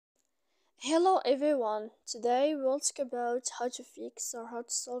Hello everyone, today we'll talk about how to fix or how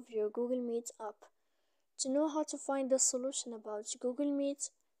to solve your Google Meet app. To know how to find the solution about Google Meet,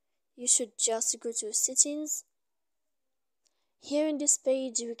 you should just go to settings. Here in this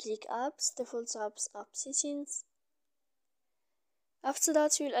page we click apps, default apps, app settings. After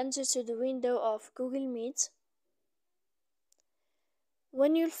that you'll enter to the window of Google Meet.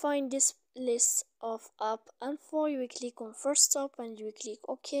 When you'll find this list of app info, you will click on first stop and you will click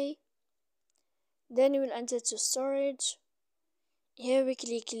OK. Then you will enter to storage. Here we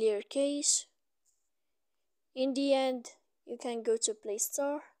click clear cache. In the end, you can go to Play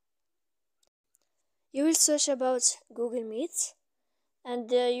Store. You will search about Google Meet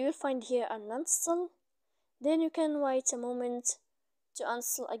and you will find here uninstall. Then you can wait a moment to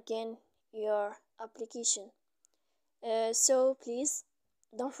install again your application. So please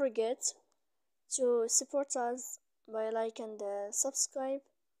don't forget to support us by like and subscribe.